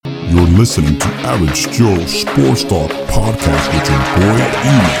You're listening to Average Joe Sports Talk Podcast with your boy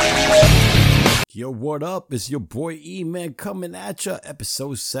E-Man. Yo, what up? It's your boy E-Man coming at you,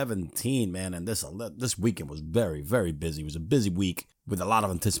 episode 17, man. And this weekend was very, very busy. It was a busy week with a lot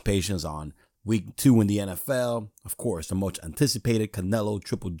of anticipations on week 2 in the NFL. Of course, the much anticipated Canelo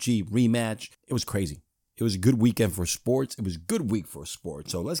Triple G rematch. It was crazy. It was a good weekend for sports. It was a good week for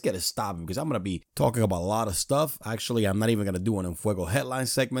sports. So let's get it started because I'm going to be talking about a lot of stuff. Actually, I'm not even going to do an En Fuego headline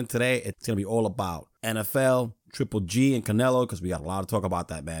segment today. It's going to be all about NFL, Triple G, and Canelo because we got a lot to talk about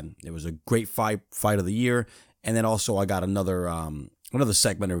that, man. It was a great fight of the year. And then also I got another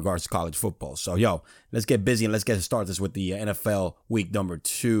segment in regards to college football. So, let's get busy and let's get started this with the NFL week number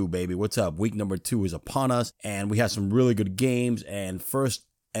 2, baby. What's up? Week number 2 is upon us, and we had some really good games. And first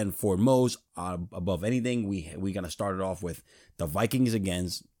and foremost, above anything, we're going to start it off with the Vikings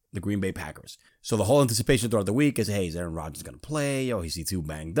against the Green Bay Packers. So the whole anticipation throughout the week is, hey, is Aaron Rodgers going to play? Is he too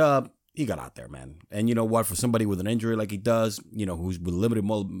banged up? He got out there, man. And you know what? For somebody with an injury like he does, who's with limited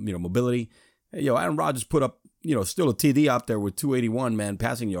mobility, Aaron Rodgers put up, still a TD out there with 281, man,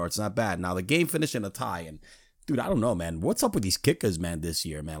 passing yards. Not bad. Now, the game finished in a tie. And, dude, I don't know, man. What's up with these kickers, man, this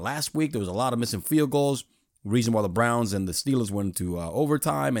year, man? Last week, there was a lot of missing field goals. Reason why the Browns and the Steelers went into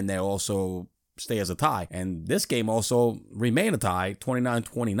overtime, and they also stay as a tie. And this game also remained a tie,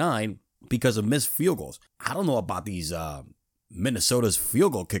 29-29, because of missed field goals. I don't know about these Minnesota's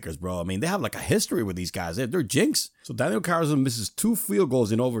field goal kickers, bro. I mean, they have like a history with these guys. They're jinx. So Daniel Carlson misses 2 field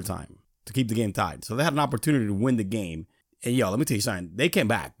goals in overtime to keep the game tied. So they had an opportunity to win the game. And let me tell you something. They came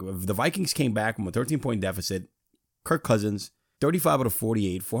back. The Vikings came back from a 13-point deficit. Kirk Cousins, 35 out of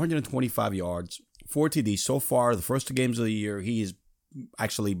 48, 425 yards. 4 TDs so far. The first 2 games of the year, he is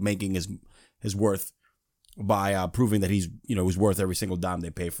actually making his worth by proving that he's worth every single dime they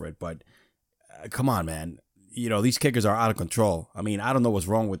pay for it. But come on, man. These kickers are out of control. I mean, I don't know what's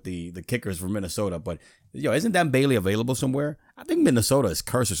wrong with the kickers from Minnesota, but isn't Dan Bailey available somewhere? I think Minnesota is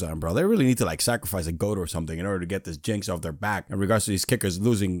cursed or something, bro. They really need to sacrifice a goat or something in order to get this jinx off their back in regards to these kickers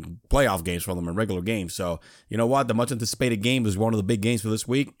losing playoff games for them in regular games. So, you know what? The much anticipated game was one of the big games for this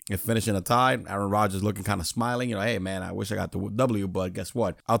week. It finished in a tie. Aaron Rodgers looking kind of smiling. Hey, man, I wish I got the W, but guess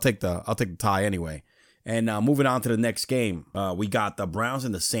what? I'll take the tie anyway. And moving on to the next game, we got the Browns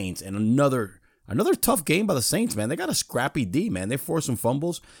and the Saints, and another tough game by the Saints, man. They got a scrappy D, man. They forced some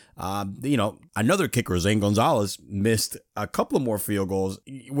fumbles. Another kicker, Zane Gonzalez, missed a couple of more field goals,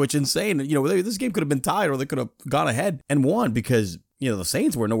 which insane. This game could have been tied or they could have gone ahead and won because, the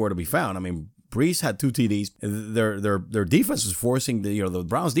Saints were nowhere to be found. I mean, Brees had 2 TDs. Their defense was forcing, the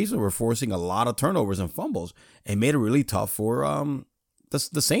Browns defense were forcing a lot of turnovers and fumbles and made it really tough for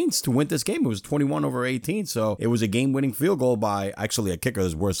the Saints to win this game. It was 21-18, so it was a game-winning field goal by actually a kicker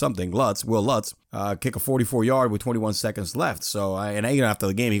that's worth something. Will Lutz, kick a 44-yard with 21 seconds left. So, and even after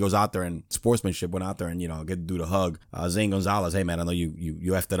the game, he goes out there and sportsmanship went out there and get to do the hug. Zane Gonzalez, hey man, I know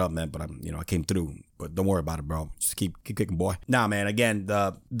you effed it up, man, but I came through. But don't worry about it, bro. Just keep kicking, boy. Nah, man. Again,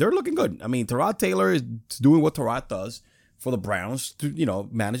 they're looking good. I mean, Tyrod Taylor is doing what Tyrod does. For the Browns,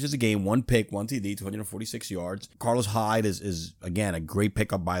 manages the game, 1 pick, 1 TD, 246 yards. Carlos Hyde is again, a great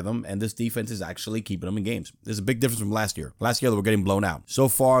pickup by them, and this defense is actually keeping them in games. There's a big difference from last year. Last year, they were getting blown out. So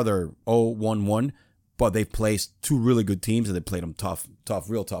far, they're 0-1-1, but they've placed 2 really good teams, and they played them tough,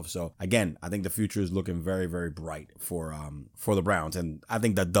 real tough. So, again, I think the future is looking very, very bright for the Browns, and I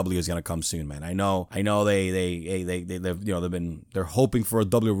think that W is going to come soon, man. I know they're hoping for a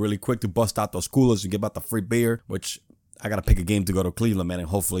W really quick to bust out those coolers and give out the free beer, which I got to pick a game to go to Cleveland, man, and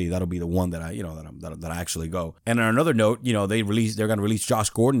hopefully that'll be the one that I actually go. And on another note, they're going to release Josh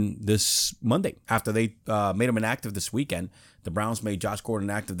Gordon this Monday after they made him inactive this weekend. The Browns made Josh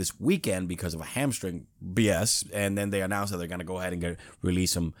Gordon active this weekend because of a hamstring BS, and then they announced that they're going to go ahead and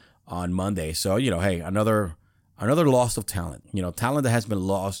release him on Monday. So, hey, another loss of talent. Talent that has been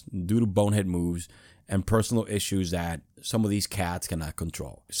lost due to bonehead moves and personal issues that some of these cats cannot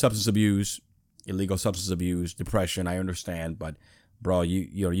control. Substance abuse, illegal substance abuse, depression, I understand, but bro,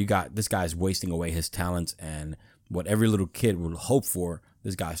 you got this guy's wasting away his talents and what every little kid would hope for,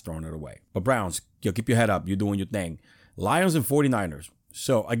 this guy's throwing it away. But Browns, keep your head up. You're doing your thing. Lions and 49ers.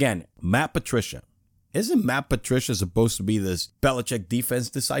 So again, Matt Patricia. Isn't Matt Patricia supposed to be this Belichick defense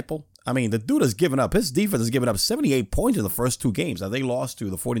disciple? I mean, the dude has given up. His defense has given up 78 points in the first 2 games. Now they lost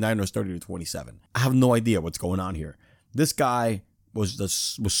to the 49ers 30-27. I have no idea what's going on here. This guy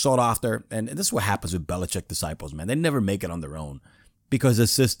was sought after, and this is what happens with Belichick disciples, man. They never make it on their own because the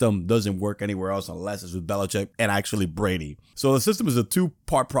system doesn't work anywhere else unless it's with Belichick and actually Brady. So the system is a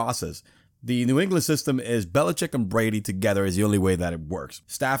 2-part process. The New England system is Belichick and Brady together is the only way that it works.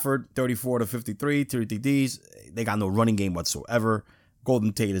 Stafford, 34-53, 3 TDs. They got no running game whatsoever.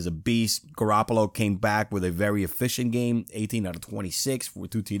 Golden Tate is a beast. Garoppolo came back with a very efficient game, 18 out of 26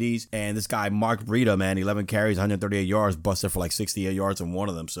 with 2 TDs. And this guy, Mark Breida, man, 11 carries, 138 yards, busted for like 68 yards on one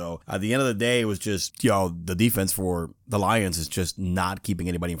of them. So at the end of the day, it was just, the defense for the Lions is just not keeping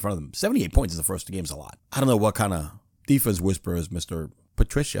anybody in front of them. 78 points in the first 2 games is a lot. I don't know what kind of defense whisperer is Mr.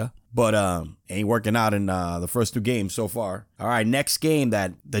 Patricia, but ain't working out in the first 2 games so far. All right, next game,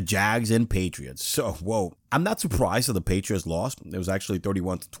 that the Jags and Patriots. So, whoa, I'm not surprised that the Patriots lost. It was actually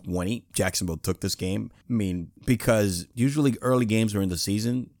 31-20. Jacksonville took this game. I mean, because usually early games during the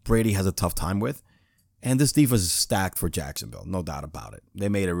season, Brady has a tough time with. And this defense is stacked for Jacksonville, no doubt about it. They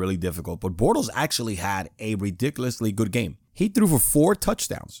made it really difficult. But Bortles actually had a ridiculously good game. He threw for 4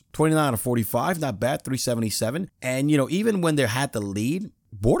 touchdowns, 29 out of 45, not bad, 377. And, even when they had the lead,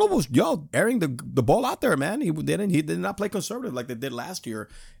 Bortles was, airing the ball out there, man. He did not play conservative like they did last year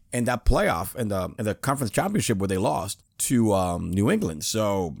in that playoff and the conference championship where they lost to New England.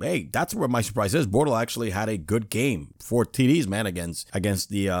 So, hey, that's where my surprise is. Bortles actually had a good game. 4 TDs, man, against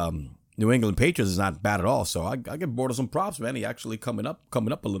the New England Patriots is not bad at all. So I give Bortles some props, man. He actually coming up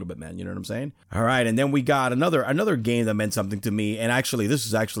a little bit, man. You know what I'm saying? All right, and then we got another game that meant something to me. And actually, this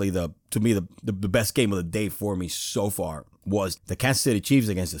is actually the best game of the day for me so far was the Kansas City Chiefs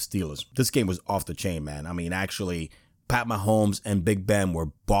against the Steelers. This game was off the chain, man. I mean, actually, Pat Mahomes and Big Ben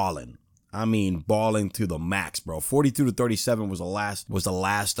were balling. I mean, balling to the max, bro. 42-37 was the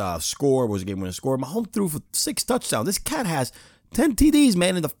last score. Was a game-winning score. Mahomes threw for 6 touchdowns. This cat has 10 TDs,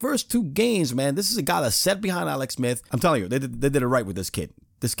 man, in the first 2 games, man. This is a guy that sat behind Alex Smith. I'm telling you, they did it right with this kid.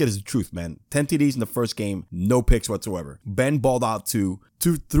 This kid is the truth, man. 10 TDs in the first game, no picks whatsoever. Ben balled out threw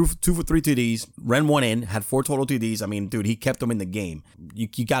 2 for 3 TDs, ran 1 in, had 4 total TDs. I mean, dude, he kept them in the game. You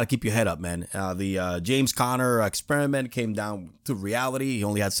got to keep your head up, man. The James Conner experiment came down to reality. He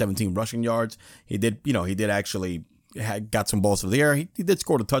only had 17 rushing yards. He did actually got some balls to the air. He did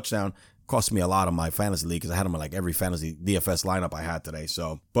score a touchdown. Cost me a lot on my fantasy league because I had him in like every fantasy DFS lineup I had today.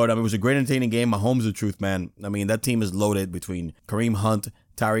 So, but it was a great entertaining game. Mahomes is the truth, man. I mean, that team is loaded between Kareem Hunt,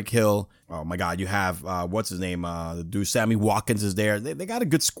 Tyreek Hill. Oh my God, you have what's his name? The dude Sammy Watkins is there. They got a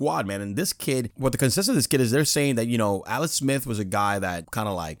good squad, man. And this kid, what the consensus of this kid is, they're saying that Alex Smith was a guy that kind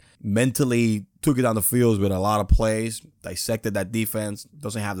of like mentally took it down the field with a lot of plays, dissected that defense,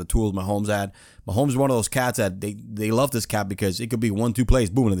 doesn't have the tools Mahomes had. Mahomes is one of those cats that they love this cat because it could be 1-2 plays,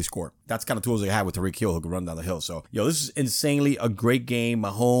 boom, and they score. That's kind of tools they have with Tyreek Hill who can run down the hill. So, this is insanely a great game.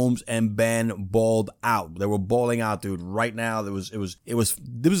 Mahomes and Ben balled out. They were balling out, dude. Right now, this was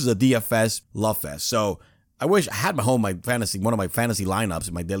a DFS love fest. So, I wish I had one of my fantasy lineups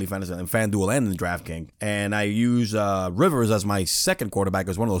in my daily fantasy and FanDuel and in DraftKings. And I use Rivers as my second quarterback. It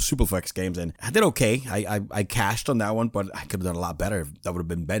was one of those Superflex games. And I did okay. I cashed on that one, but I could have done a lot better if that would have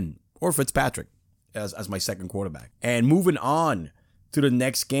been Ben or Fitzpatrick as my second quarterback. And moving on to the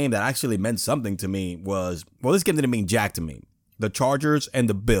next game that actually meant something to me was, well, this game didn't mean jack to me. The Chargers and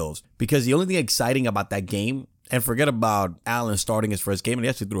the Bills. Because the only thing exciting about that game, and forget about Allen starting his first game, and he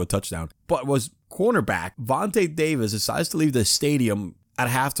actually threw a touchdown, but was cornerback Vontae Davis decides to leave the stadium at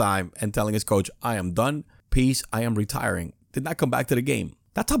halftime and telling his coach, I am done. Peace. I am retiring. Did not come back to the game.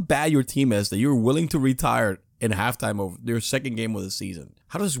 That's how bad your team is that you're willing to retire in halftime of your second game of the season.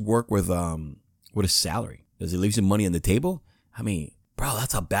 How does it work with his salary? Does he leave some money on the table? I mean, bro,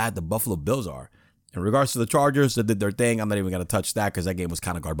 that's how bad the Buffalo Bills are. In regards to the Chargers, they did their thing. I'm not even going to touch that because that game was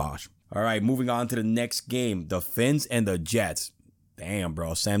kind of garbage. All right, moving on to the next game, the Fins and the Jets. Damn,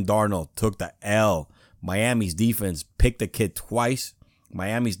 bro. Sam Darnold took the L. Miami's defense picked the kid twice.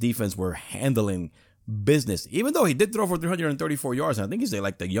 Miami's defense were handling business, even though he did throw for 334 yards. And I think he's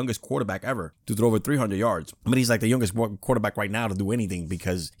like the youngest quarterback ever to throw over 300 yards. I mean, he's like the youngest quarterback right now to do anything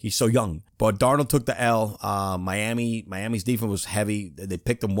because he's so young. But Darnold took the L. Miami's defense was heavy. They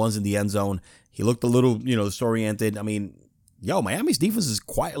picked him once in the end zone. He looked a little, disoriented. I mean, Miami's defense has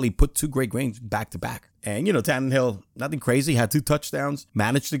quietly put 2 great games back to back. And, Tannehill, nothing crazy, had 2 touchdowns,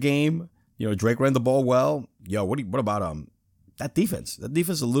 managed the game. Drake ran the ball well. What about that defense? That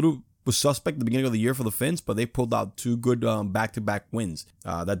defense was suspect at the beginning of the year for the Fins, but they pulled out 2 good back-to-back wins.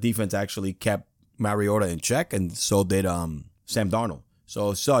 That defense actually kept Mariota in check, and so did Sam Darnold.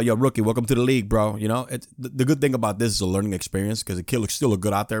 So, rookie, welcome to the league, bro. It's the good thing about this is a learning experience because the kid looks still look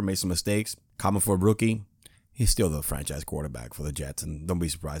good out there, made some mistakes. Common for a rookie. He's still the franchise quarterback for the Jets, and don't be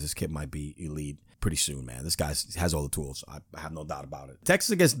surprised, this kid might be elite pretty soon, man. This guy has all the tools. I have no doubt about it.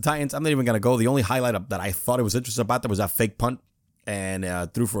 Texas against the Titans, I'm not even going to go. The only highlight that I thought it was interesting about that was that fake punt and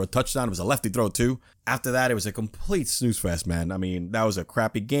threw for a touchdown. It was a lefty throw, too. After that, it was a complete snooze fest, man. I mean, that was a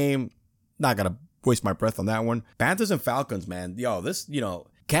crappy game. Not going to waste my breath on that one. Panthers and Falcons, man.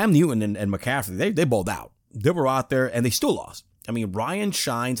 Cam Newton and McCaffrey, they balled out. They were out there, and they still lost. I mean, Ryan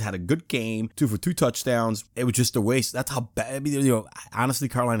Shines had a good game, 2 for 2 touchdowns. It was just a waste. That's how bad. I mean, honestly,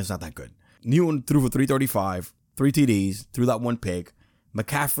 Carolina's not that good. Newton threw for 335, 3 TDs, threw that 1 pick.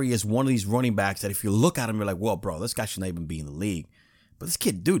 McCaffrey is one of these running backs that if you look at him, you're like, well, bro, this guy should not even be in the league. But this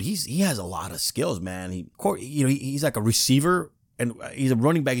kid, dude, he has a lot of skills, man. He's like a receiver. And he's a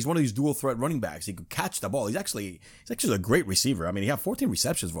running back. He's one of these dual threat running backs. He could catch the ball. He's actually a great receiver. I mean, he had 14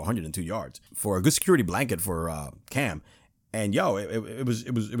 receptions for 102 yards for a good security blanket for Cam. And it was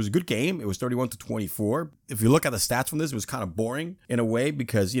a good game. It was 31-24. If you look at the stats from this, it was kind of boring in a way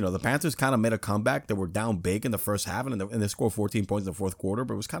because the Panthers kind of made a comeback. They were down big in the first half and they scored 14 points in the fourth quarter.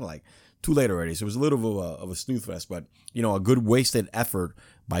 But it was kind of like too late already. So it was a little of a snooze fest. But a good wasted effort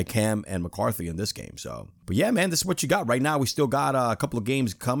by Cam and McCarthy in this game. So, but yeah, man, this is what you got right now. We still got a couple of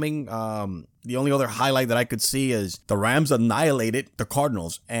games coming. The only other highlight that I could see is the Rams annihilated the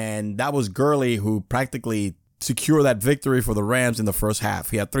Cardinals, and that was Gurley who practically secured that victory for the Rams in the first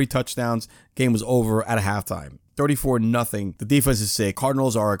half. He had 3 touchdowns. Game was over at halftime. 34-0. The defense is sick.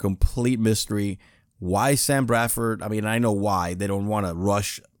 Cardinals are a complete mystery. Why Sam Bradford? I mean, I know why. They don't want to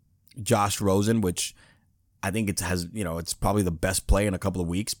rush Josh Rosen, which I think it's probably the best play in a couple of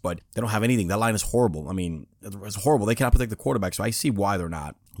weeks, but they don't have anything. That line is horrible. I mean, it's horrible. They cannot protect the quarterback, so I see why they're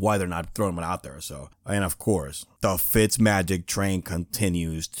not throwing him out there. So, and of course, the Fitzmagic train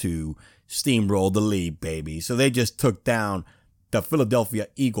continues to steamroll the league, baby. So they just took down the Philadelphia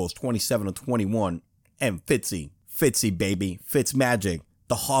Eagles 27-21, and Fitzy, baby, Fitzmagic,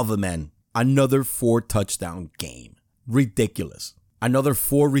 the Hoverman, another 4 touchdown game. Ridiculous. Another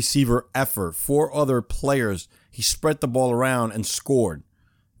 4 receiver effort, 4 other players. He spread the ball around and scored.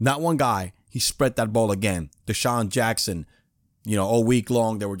 Not one guy. He spread that ball again. Deshaun Jackson, all week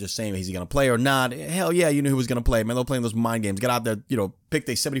long they were just saying, is he going to play or not? Hell yeah, you knew he was going to play. Man, they're playing those mind games. Get out there, picked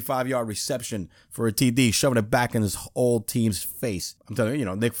a 75-yard reception for a TD, shoving it back in his old team's face. I'm telling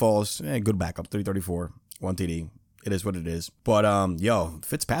you, Nick Foles, good backup, 334, 1 TD. It is what it is. But,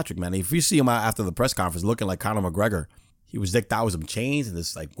 Fitzpatrick, man, if you see him out after the press conference looking like Conor McGregor, he was decked out with some chains and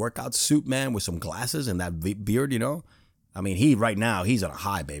this workout suit, man, with some glasses and that beard, I mean, right now, he's on a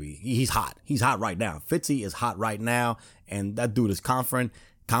high, baby. He's hot. He's hot right now. Fitzy is hot right now, and that dude is confident.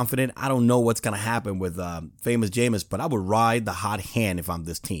 I don't know what's going to happen with famous Jameis, but I would ride the hot hand if I'm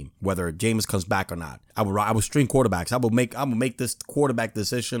this team, whether Jameis comes back or not. I would string quarterbacks. I will make this quarterback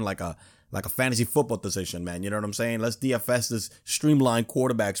decision like a fantasy football decision, man. You know what I'm saying? Let's DFS this streamlined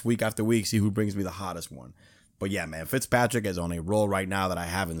quarterbacks week after week, see who brings me the hottest one. But yeah, man, Fitzpatrick is on a roll right now that I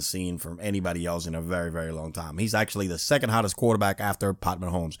haven't seen from anybody else in a very, very long time. He's actually the second hottest quarterback after Pat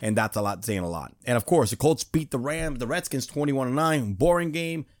Mahomes, and that's saying a lot. And of course, the Colts beat the Redskins 21-9. Boring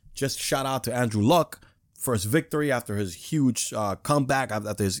game. Just shout out to Andrew Luck for his victory after his huge comeback,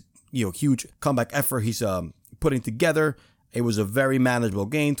 after his huge comeback effort he's putting together. It was a very manageable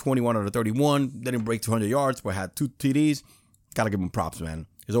game, 21-31. Didn't break 200 yards, but had 2 TDs. Gotta give him props, man.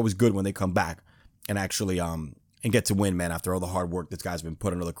 It's always good when they come back and actually and get to win, man, after all the hard work this guy's been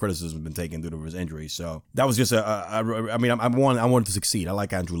put under, the criticism been taken due to his injury. So that was just I wanted to succeed. I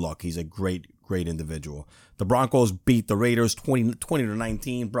like Andrew Luck. He's a great individual. The Broncos beat the Raiders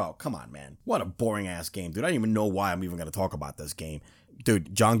 20-19. Bro, come on, man. What a boring ass game, dude. I don't even know why I'm even going to talk about this game.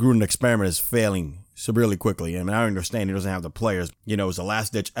 Dude, John Gruden experiment is failing severely quickly. I mean, I understand he doesn't have the players. It was a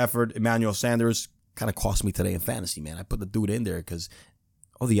last ditch effort. Emmanuel Sanders kind of cost me today in fantasy, man. I put the dude in there because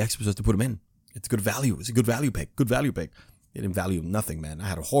all the experts have to put him in. It's good value. It's a good value pick. They didn't value nothing, man. I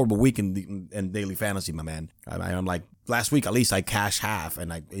had a horrible week in daily fantasy, my man. I'm like, last week at least I cashed half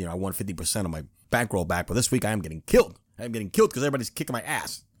and I won 50% of my bankroll back. But this week I am getting killed. Because everybody's kicking my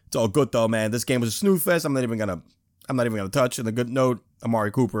ass. It's all good though, man. This game was a snooze fest. I'm not even gonna touch. And a good note,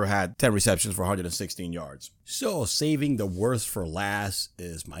 Amari Cooper had 10 receptions for 116 yards. So saving the worst for last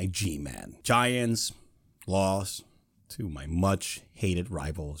is my G-man. Giants lost to my much-hated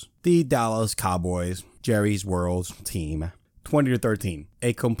rivals, the Dallas Cowboys, Jerry's World's team, 20-13.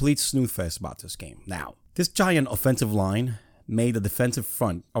 A complete snooze fest about this game. Now, this giant offensive line made the defensive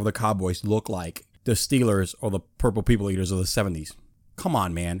front of the Cowboys look like the Steelers or the Purple People Eaters of the 70s. Come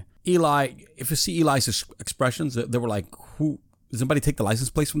on, man. Eli, if you see Eli's expressions, they were like, who... Did somebody take the license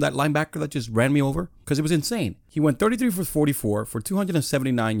plates from that linebacker that just ran me over? Because it was insane. He went 33 for 44 for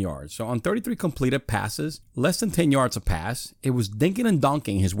 279 yards. So on 33 completed passes, less than 10 yards a pass, it was dinking and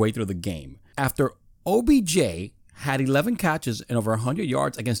donking his way through the game. After OBJ had 11 catches and over 100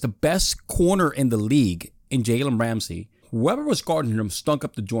 yards against the best corner in the league in Jalen Ramsey, whoever was guarding him stunk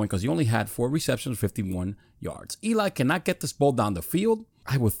up the joint because he only had 4 receptions, 51 yards. Eli cannot get this ball down the field.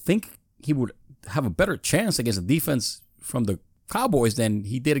 I would think he would have a better chance against the defense from the Cowboys than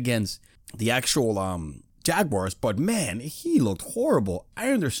he did against the actual Jaguars, but man, he looked horrible.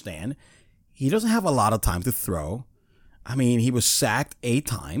 I understand. He doesn't have a lot of time to throw. I mean, he was sacked 8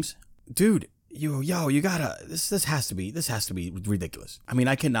 times. Dude, you gotta, this has to be ridiculous. I mean,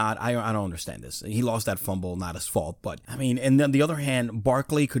 I don't understand this. He lost that fumble, not his fault, but I mean, and on the other hand,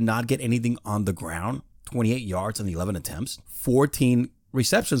 Barkley could not get anything on the ground. 28 yards on 11 attempts, 14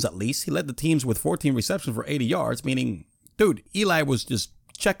 receptions at least. He led the teams with 14 receptions for 80 yards, meaning, dude, Eli was just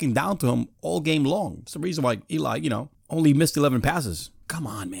checking down to him all game long. It's the reason why Eli, only missed 11 passes. Come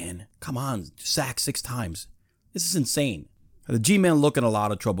on, man. Come on. Sacked 6 times. This is insane. The G-Man look in a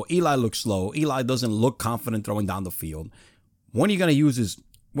lot of trouble. Eli looks slow. Eli doesn't look confident throwing down the field. When are you going to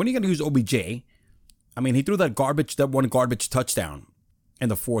use OBJ? I mean, he threw that one garbage touchdown in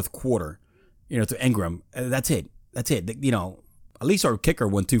the fourth quarter, to Ingram. That's it. At least our kicker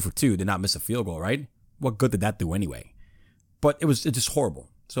went 2 for 2, did not miss a field goal, right? What good did that do anyway? But it's just horrible.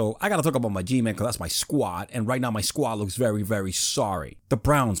 So I got to talk about my G-Man because that's my squad. And right now my squad looks very, very sorry. The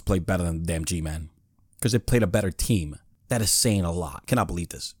Browns played better than the damn G-Man because they played a better team. That is saying a lot. Cannot believe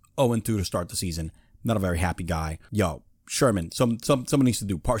this. 0-2 to start the season. Not a very happy guy. Yo, Sherman, someone needs to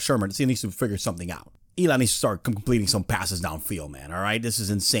do. Sherman needs to figure something out. Eli needs to start completing some passes downfield, man. All right? This is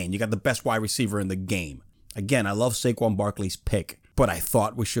insane. You got the best wide receiver in the game. Again, I love Saquon Barkley's pick, but I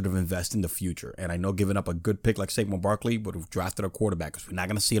thought we should have invested in the future. And I know giving up a good pick like Saquon Barkley would have drafted a quarterback because we're not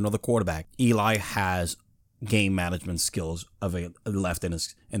going to see another quarterback. Eli has game management skills left in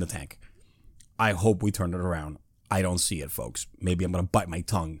the tank. I hope we turn it around. I don't see it, folks. Maybe I'm going to bite my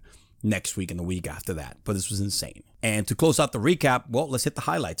tongue next week and the week after that. But this was insane. And to close out the recap, well, let's hit the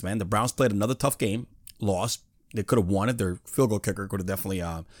highlights, man. The Browns played another tough game. Lost. They could have won it. Their field goal kicker could have definitely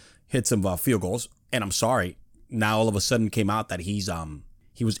hit some field goals. And I'm sorry. Now all of a sudden came out that he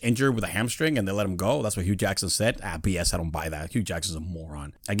was injured with a hamstring and they let him go. That's what Hugh Jackson said. BS. I don't buy that. Hugh Jackson's a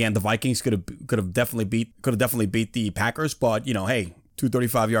moron. Again, the Vikings could have definitely beat the Packers. But hey, 2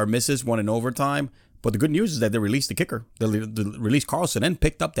 35-yard misses, one in overtime. But the good news is that they released the kicker. They released Carlson and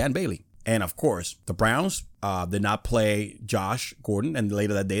picked up Dan Bailey. And of course, the Browns did not play Josh Gordon. And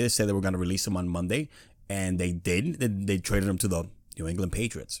later that day, they said they were going to release him on Monday. And they did. They traded him to the New England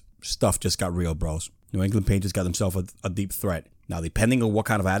Patriots. Stuff just got real, bros. New England Patriots got themselves a deep threat. Now, depending on what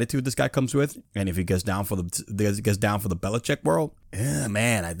kind of attitude this guy comes with, and if he gets down for the Belichick world,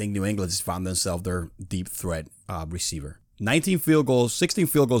 man, I think New England just found themselves their deep threat receiver. 19 field goals, 16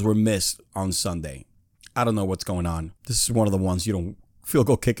 field goals were missed on Sunday. I don't know what's going on. This is one of the ones field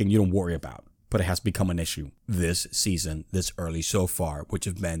goal kicking you don't worry about, but it has become an issue this season, this early so far, which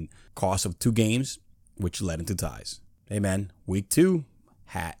has been cost of 2 games, which led into ties. Hey man, week 2,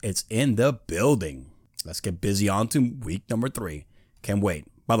 it's in the building. Let's get busy on to week number 3. Can't wait.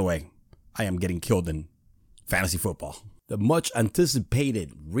 By the way, I am getting killed in fantasy football. The much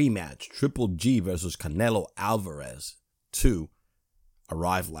anticipated rematch, Triple G versus Canelo Alvarez 2,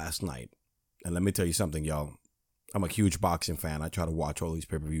 arrived last night. And let me tell you something, y'all. I'm a huge boxing fan. I try to watch all these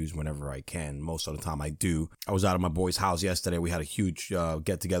pay-per-views whenever I can. Most of the time I do. I was out at my boy's house yesterday. We had a huge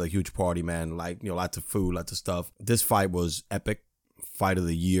get-together, huge party, man. Lots of food, lots of stuff. This fight was epic. Fight of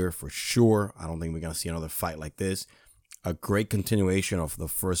the year for sure. I don't think we're going to see another fight like this. A great continuation of the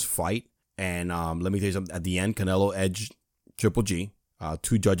first fight. And let me tell you something. At the end, Canelo edged Triple G.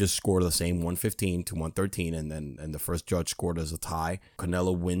 2 judges scored the same, 115 to 113. And the first judge scored as a tie.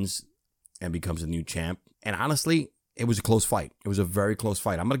 Canelo wins and becomes a new champ. And honestly, it was a close fight. It was a very close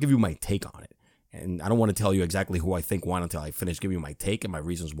fight. I'm going to give you my take on it. And I don't want to tell you exactly who I think won until I finish giving you my take and my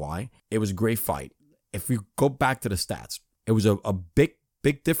reasons why. It was a great fight. If we go back to the stats, it was a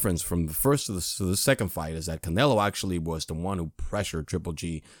big difference from the first to the second fight is that Canelo actually was the one who pressured Triple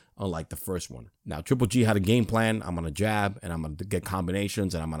G, unlike the first one. Now, Triple G had a game plan. I'm going to jab and I'm going to get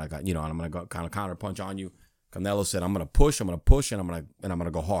combinations and I'm going to go kind of counter punch on you. Canelo said, I'm going to push, and I'm going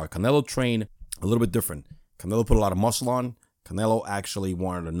to go hard. Canelo trained a little bit different. Canelo put a lot of muscle on. Canelo actually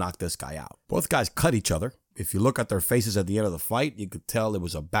wanted to knock this guy out. Both guys cut each other. If you look at their faces at the end of the fight, you could tell it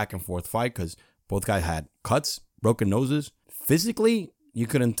was a back and forth fight because both guys had cuts, broken noses. Physically, you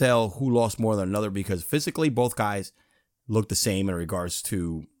couldn't tell who lost more than another because physically both guys looked the same in regards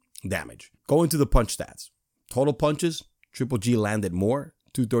to damage. Going to the punch stats. Total punches, Triple G landed more,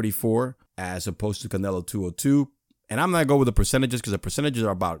 234 as opposed to Canelo 202. And I'm not going to go with the percentages because the percentages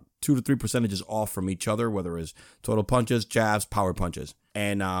are about 2 to 3 percentages off from each other, whether it's total punches, jabs, power punches.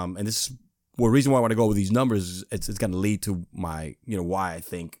 And this is the reason why I want to go with these numbers. It's going to lead to my, why I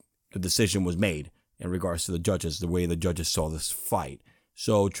think the decision was made in regards to the judges, the way the judges saw this fight.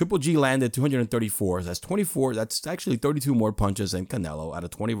 So Triple G landed 234. That's 24. That's actually 32 more punches than Canelo at a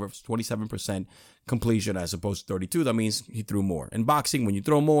 27% completion as opposed to 32. That means he threw more. In boxing, when you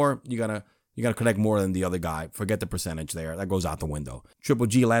throw more, you gotta You got to connect more than the other guy. Forget the percentage there. That goes out the window. Triple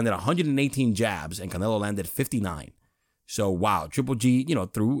G landed 118 jabs and Canelo landed 59. So, wow, Triple G,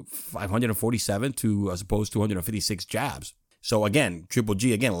 threw 547 to as opposed to 256 jabs. So, again, Triple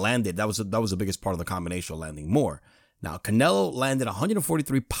G, landed. That was the biggest part of the combination, landing more. Now, Canelo landed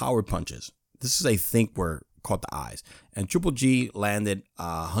 143 power punches. This is, I think, where caught the eyes. And Triple G landed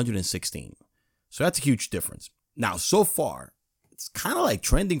 116. So, that's a huge difference. Now, so far, it's kind of like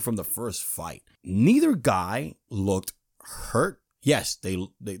trending from the first fight. Neither guy looked hurt. Yes, they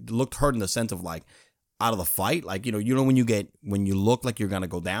looked hurt in the sense of like, out of the fight, like, when you look like you're going to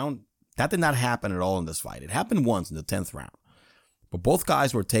go down, that did not happen at all in this fight. It happened once in the 10th round. But both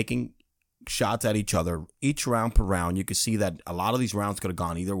guys were taking shots at each other, each round per round. You could see that a lot of these rounds could have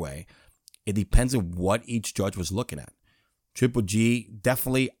gone either way. It depends on what each judge was looking at. Triple G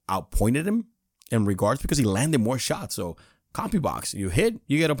definitely outpointed him in regards because he landed more shots. So, CompuBox, you hit,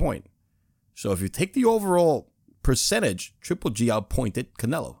 you get a point. So, if you take the overall percentage, Triple G outpointed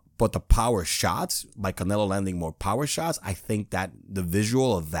Canelo. But the power shots, by Canelo landing more power shots, I think that the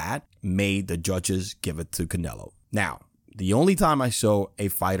visual of that made the judges give it to Canelo. Now, the only time I saw a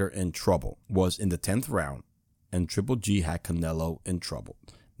fighter in trouble was in the 10th round, and Triple G had Canelo in trouble.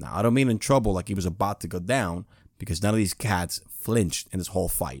 Now, I don't mean in trouble like he was about to go down, because none of these cats flinched in this whole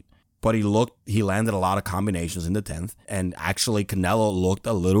fight. But he landed a lot of combinations in the 10th, and actually Canelo looked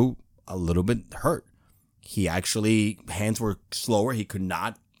a little bit hurt. He actually, hands were slower. He could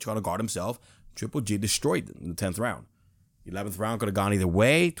not try to guard himself. Triple G destroyed him in the 10th round. 11th round could have gone either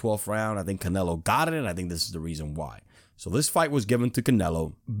way. 12th round, I think Canelo got it, and I think this is the reason why. So this fight was given to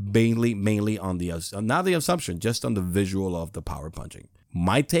Canelo mainly on not the assumption, just on the visual of the power punching.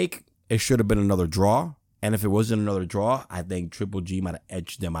 My take, it should have been another draw. And if it wasn't another draw, I think Triple G might have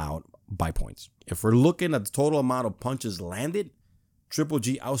edged them out by points. If we're looking at the total amount of punches landed, Triple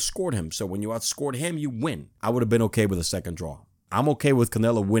G outscored him. So when you outscored him, you win. I would have been okay with a second draw. I'm okay with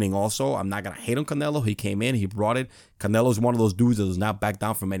Canelo winning also. I'm not going to hate on Canelo. He came in, he brought it. Canelo's one of those dudes that does not back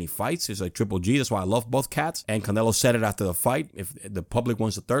down from any fights. He's like Triple G. That's why I love both cats. And Canelo said it after the fight. If the public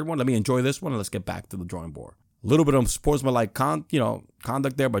wants the third one, let me enjoy this one and let's get back to the drawing board. A little bit of sportsmanlike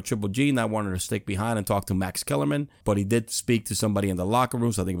conduct there by Triple G, not wanting to stick behind and talk to Max Kellerman. But he did speak to somebody in the locker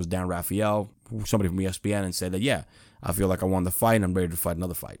room. So I think it was Dan Raphael, somebody from ESPN, and said that, yeah, I feel like I won the fight and I'm ready to fight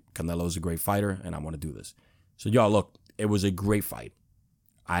another fight. Canelo's a great fighter and I want to do this. So y'all, look, it was a great fight.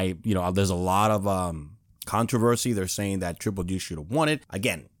 There's a lot of controversy. They're saying that Triple G should have won it.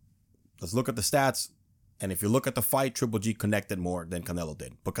 Again, let's look at the stats. And if you look at the fight, Triple G connected more than Canelo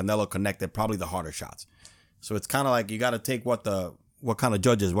did. But Canelo connected probably the harder shots. So it's kind of like you got to take what kind of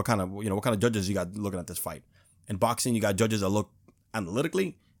judges you got looking at this fight. In boxing, you got judges that look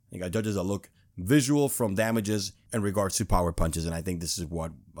analytically. You got judges that look visual from damages in regards to power punches. And I think this is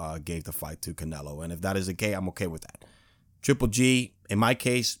what gave the fight to Canelo. And if that is the case, I'm okay with that. Triple G, in my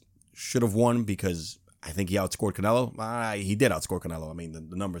case, should have won because I think he outscored Canelo. He did outscore Canelo. I mean,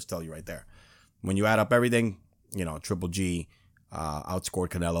 the numbers tell you right there. When you add up everything, Triple G outscored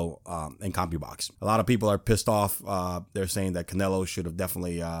Canelo in CompuBox. A lot of people are pissed off. They're saying that Canelo should have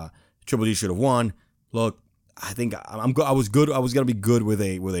definitely, Triple G should have won. Look, I think I was good. I was going to be good with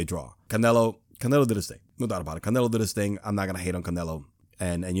a draw. Canelo did his thing. No doubt about it. Canelo did his thing. I'm not going to hate on Canelo.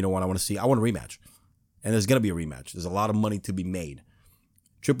 And you know what I want to see? I want a rematch. And there's going to be a rematch. There's a lot of money to be made.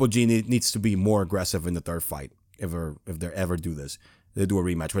 Triple G needs to be more aggressive in the third fight if they ever do this. They do a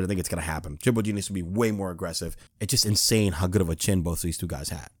rematch, but I think it's going to happen. Triple G needs to be way more aggressive. It's just insane how good of a chin both of these two guys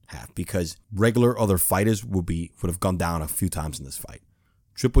have because regular other fighters would have gone down a few times in this fight.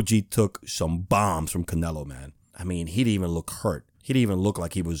 Triple G took some bombs from Canelo, man. I mean, he didn't even look hurt. He didn't even look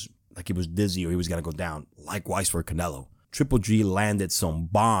like he was dizzy or he was going to go down. Likewise for Canelo. Triple G landed some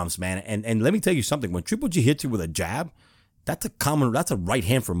bombs, man. And let me tell you something. When Triple G hits you with a jab, that's a right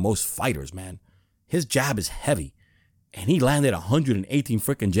hand for most fighters, man. His jab is heavy. And he landed 118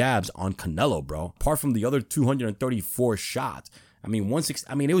 freaking jabs on Canelo, bro. Apart from the other 234 shots. I mean,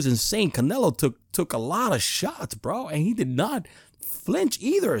 it was insane. Canelo took a lot of shots, bro. And he did not flinch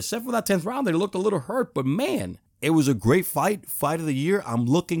either, except for that 10th round. They looked a little hurt. But man, it was a great fight. Fight of the year. I'm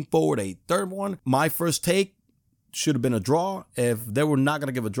looking forward to a third one. My first take should have been a draw. If they were not going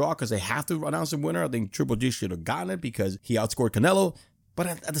to give a draw because they have to announce a winner, I think Triple G should have gotten it because he outscored Canelo. But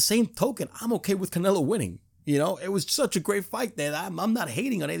at the same token, I'm okay with Canelo winning. It was such a great fight that I'm not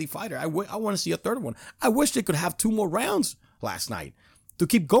hating on any fighter. I want to see a third one. I wish they could have 2 more rounds last night to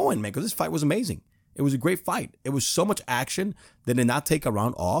keep going, man, because this fight was amazing. It was a great fight. It was so much action. They did not take a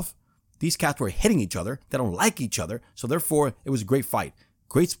round off. These cats were hitting each other. They don't like each other. So therefore, it was a great fight.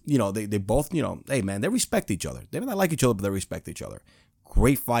 Great, they both, hey, man, they respect each other. They may not like each other, but they respect each other.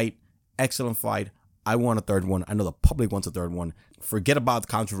 Great fight. excellent fight. I want a third one. I know the public wants a third one. Forget about the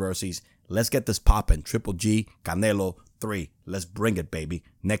controversies. Let's get this popping. Triple G, Canelo 3. Let's bring it, baby.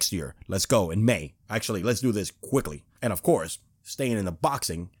 Next year. Let's go in May. Actually, let's do this quickly. And of course, staying in the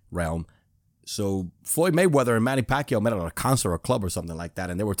boxing realm. So Floyd Mayweather and Manny Pacquiao met at a concert or a club or something like that,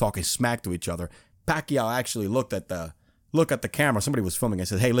 and they were talking smack to each other. Pacquiao actually looked at the camera. Somebody was filming and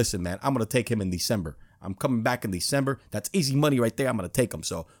said, "Hey, listen, man, I'm going to take him in December. I'm coming back in December. That's easy money right there. I'm going to take him."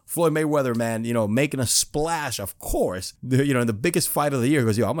 So Floyd Mayweather, man, making a splash, of course, in the biggest fight of the year,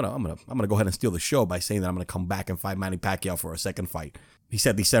 goes, "Yo, I'm going to go ahead and steal the show by saying that I'm going to come back and fight Manny Pacquiao for a second fight." He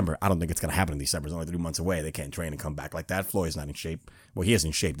said December. I don't think it's going to happen in December. It's only 3 months away. They can't train and come back like that. Floyd's not in shape. Well, he is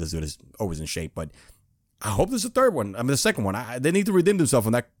in shape. This dude is always in shape, but I hope there's a third one. The second one. They need to redeem themselves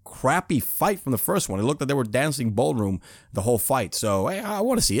from that crappy fight from the first one. It looked like they were dancing ballroom the whole fight. So, hey, I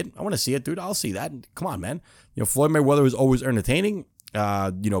want to see it. Dude. I'll see that. Come on, man. Floyd Mayweather is always entertaining,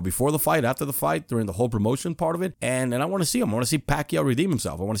 before the fight, after the fight, during the whole promotion part of it. And I want to see him. I want to see Pacquiao redeem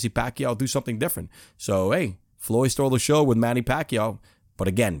himself. I want to see Pacquiao do something different. So, hey, Floyd stole the show with Manny Pacquiao. But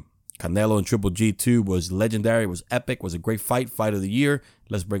again, Canelo and Triple G2 was legendary. It was epic. It was a great fight of the year.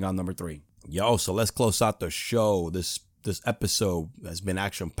 Let's bring on number 3. Yo, so let's close out the show. This episode has been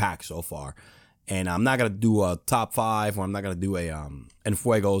action-packed so far. And I'm not going to do a top 5, or I'm not going to do a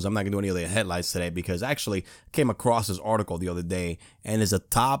Enfuegos. I'm not going to do any of the headlights today, because actually I came across this article the other day, and it's a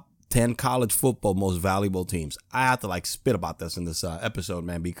top 10 college football most valuable teams. I have to spit about this in this episode,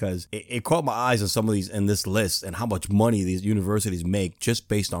 man, because it caught my eyes on some of these in this list and how much money these universities make just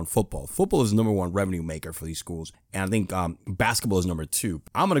based on football. Football is the number 1 revenue maker for these schools, and I think basketball is number 2.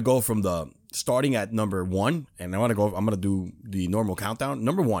 I'm gonna go from starting at number 1, and I'm gonna do the normal countdown.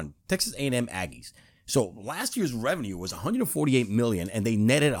 Number 1, Texas A&M Aggies. So last year's revenue was $148 million, and they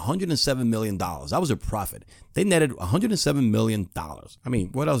netted $107 million. That was their profit. They netted $107 million. I mean,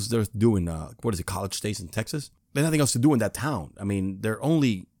 what else is there doing? College Station in Texas? There's nothing else to do in that town. I mean, their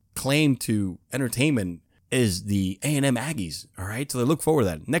only claim to entertainment is the A&M Aggies. All right, so they look forward to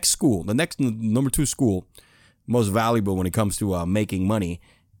that. Next school, the next number 2 school, most valuable when it comes to making money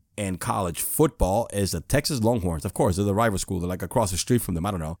in college football, is the Texas Longhorns. Of course, they're the rival school. They're like across the street from them.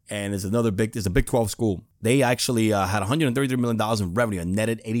 I don't know. And it's a Big 12 school. They actually had $133 million in revenue and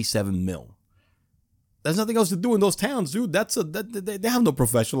netted $87 million. There's nothing else to do in those towns, dude. They have no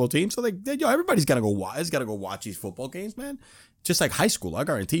professional team, so everybody's gotta go watch these football games, man. Just like high school, I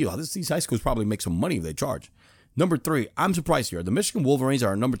guarantee you, these high schools probably make some money if they charge. Number 3, I'm surprised here. The Michigan Wolverines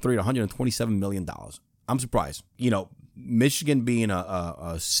are number 3 at $127 million. I'm surprised. Michigan being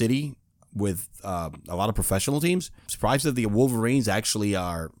a city with a lot of professional teams, I'm surprised that the Wolverines actually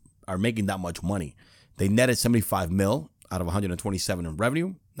are making that much money. They netted $75 million out of $127 in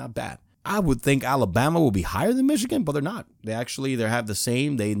revenue. Not bad. I would think Alabama will be higher than Michigan, but they're not. They have the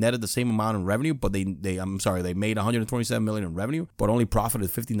same. They netted the same amount in revenue, but they made $127 million in revenue, but only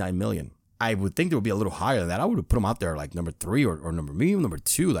profited $59 million. I would think they would be a little higher than that. I would have put them out there like number 3 or number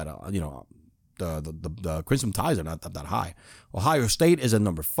 2. That the Crimson Tides are not that high. Ohio State is at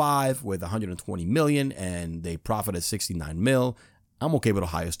number 5 with $120 million, and they profited $69 million. I'm okay with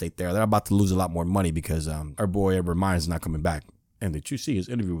Ohio State there. They're about to lose a lot more money because our boy Urban Meyer's not coming back. And did you see his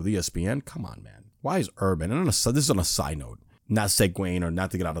interview with ESPN? Come on, man. Why is Urban? And this is on a side note, not segueing or not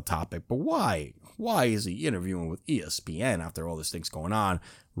to get out of topic, but why? Why is he interviewing with ESPN after all this thing's going on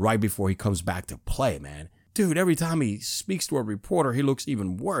right before he comes back to play, man? Dude, every time he speaks to a reporter, he looks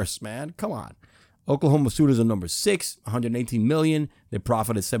even worse, man. Come on. Oklahoma Sooners are number 6, $118 million. They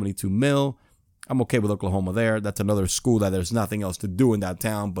profited $72 million. I'm okay with Oklahoma there. That's another school that there's nothing else to do in that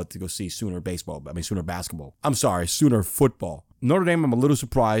town but to go see Sooner basketball. I'm sorry, Sooner football. Notre Dame, I'm a little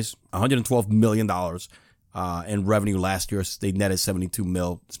surprised. $112 million in revenue last year. They netted $72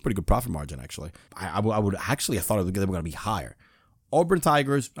 million. It's a pretty good profit margin, actually. I thought they were going to be higher. Auburn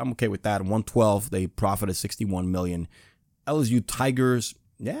Tigers, I'm okay with that. $112, they profited $61 million. LSU Tigers,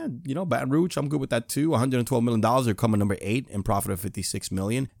 yeah, Baton Rouge, I'm good with that too. $112 million. They're coming number 8 and profit of $56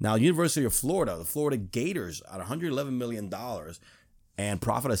 million. Now, University of Florida, the Florida Gators at $111 million and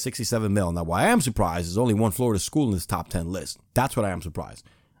profit of $67 million. Now, why I am surprised is only one Florida school in this top 10 list. That's what I am surprised.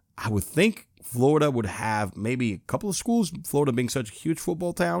 I would think Florida would have maybe a couple of schools, Florida being such a huge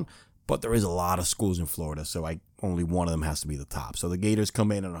football town, but there is a lot of schools in Florida, so only one of them has to be the top. So the Gators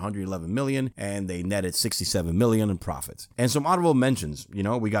come in at $111 million, and they netted $67 million in profits. And some honorable mentions,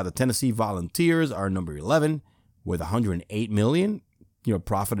 we got the Tennessee Volunteers, are number 11 with $108 million,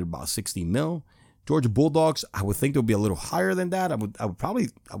 profited about $60 million. Georgia Bulldogs, I would think they'll be a little higher than that.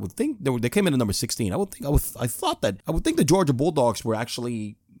 I would think they came in at number 16. I would think the Georgia Bulldogs were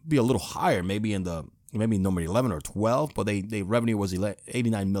actually be a little higher, maybe in the maybe number 11 or 12, but they revenue was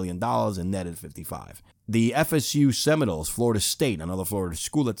 $89 million and netted 55. The FSU Seminoles, Florida State, another Florida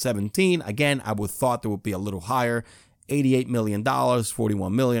school at 17. Again, I would thought there would be a little higher. $88 million,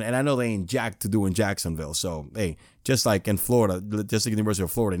 $41 million. And I know they ain't jack to do in Jacksonville. So, hey, just like in Florida, just like the University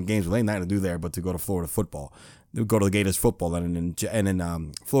of Florida in Gainesville, ain't nothing to do there but to go to Florida football. Go to the Gators football. And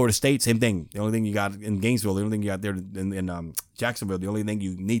in Florida State, same thing. The only thing you got in Gainesville, the only thing you got there in Jacksonville, the only thing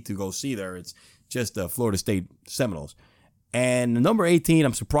you need to go see there, it's just the Florida State Seminoles. And number 18,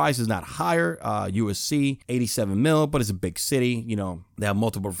 I'm surprised is not higher. USC, 87 mil, but it's a big city. You know, they have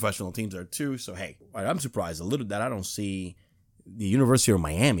multiple professional teams there too. So, hey, I'm surprised a little that I don't see the University of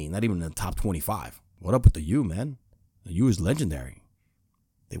Miami, not even in the top 25. What up with the U, man? The U is legendary.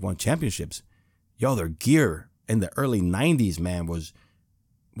 They won championships. Yo, their gear in the early 90s, man, was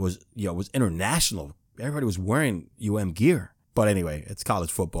international. Everybody was wearing UM gear. But anyway, it's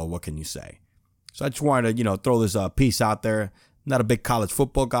college football. What can you say? So I just wanted to, throw this piece out there. Not a big college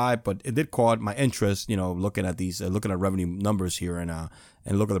football guy, but it did caught my interest, looking at these, looking at revenue numbers here and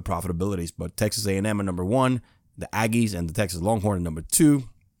look at the profitabilities. But Texas A&M are number 1, the Aggies and the Texas Longhorn are number 2.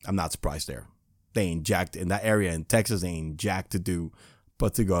 I'm not surprised there. They ain't jacked in that area in Texas. They ain't jacked to do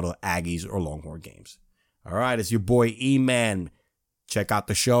but to go to Aggies or Longhorn games. All right, it's your boy E-Man. Check out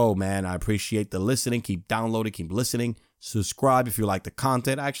the show, man. I appreciate the listening. Keep downloading, keep listening. Subscribe if you like the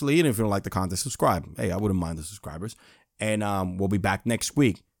content. Actually, even if you don't like the content, subscribe. Hey, I wouldn't mind the subscribers. And we'll be back next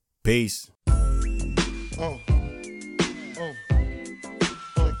week. Peace. Oh.